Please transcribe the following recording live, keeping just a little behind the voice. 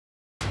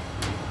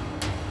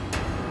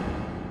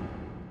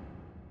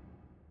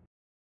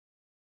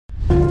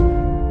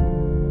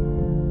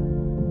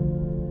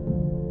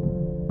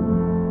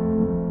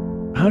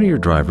How do your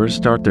drivers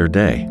start their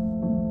day?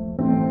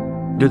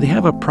 Do they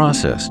have a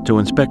process to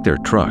inspect their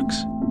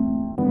trucks?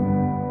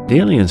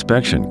 Daily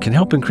inspection can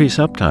help increase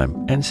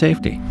uptime and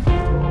safety.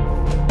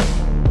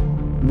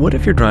 What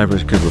if your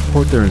drivers could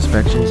report their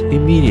inspections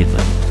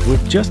immediately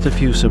with just a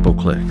few simple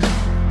clicks?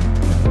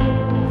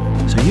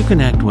 So you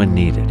can act when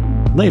needed,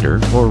 later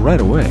or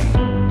right away.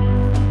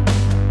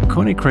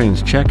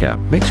 Konecranes CheckApp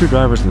makes your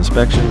driver's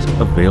inspections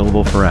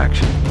available for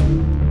action.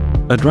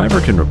 A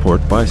driver can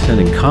report by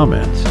sending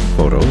comments,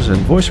 photos, and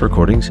voice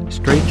recordings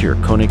straight to your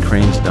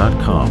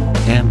konecranes.com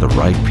and the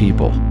right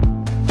people.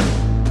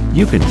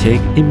 You can take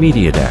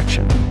immediate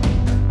action.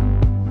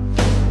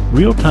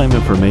 Real-time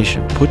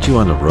information puts you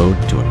on the road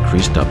to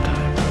increased uptime.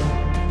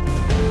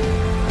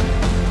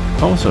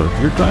 Also,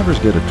 your drivers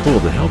get a tool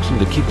that helps them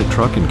to keep the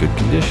truck in good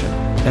condition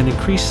and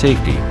increase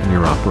safety in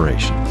your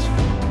operations.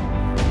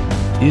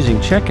 Using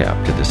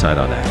CheckApp to decide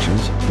on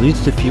actions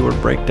leads to fewer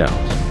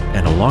breakdowns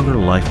and a longer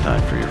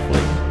lifetime for your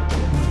fleet.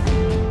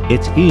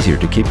 It's easier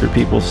to keep your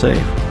people safe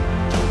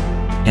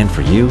and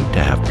for you to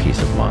have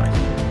peace of mind.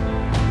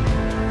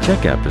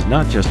 CheckApp is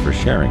not just for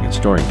sharing and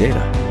storing data,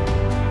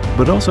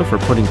 but also for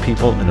putting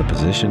people in a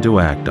position to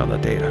act on the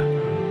data.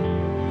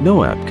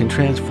 No app can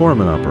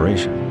transform an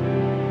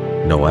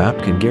operation. No app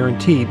can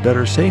guarantee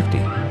better safety.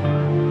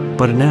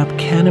 But an app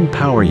can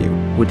empower you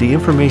with the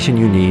information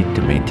you need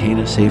to maintain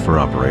a safer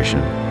operation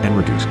and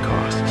reduce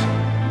costs.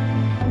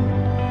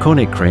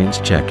 Konecranes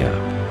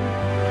CheckApp.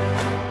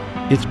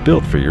 It's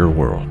built for your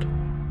world.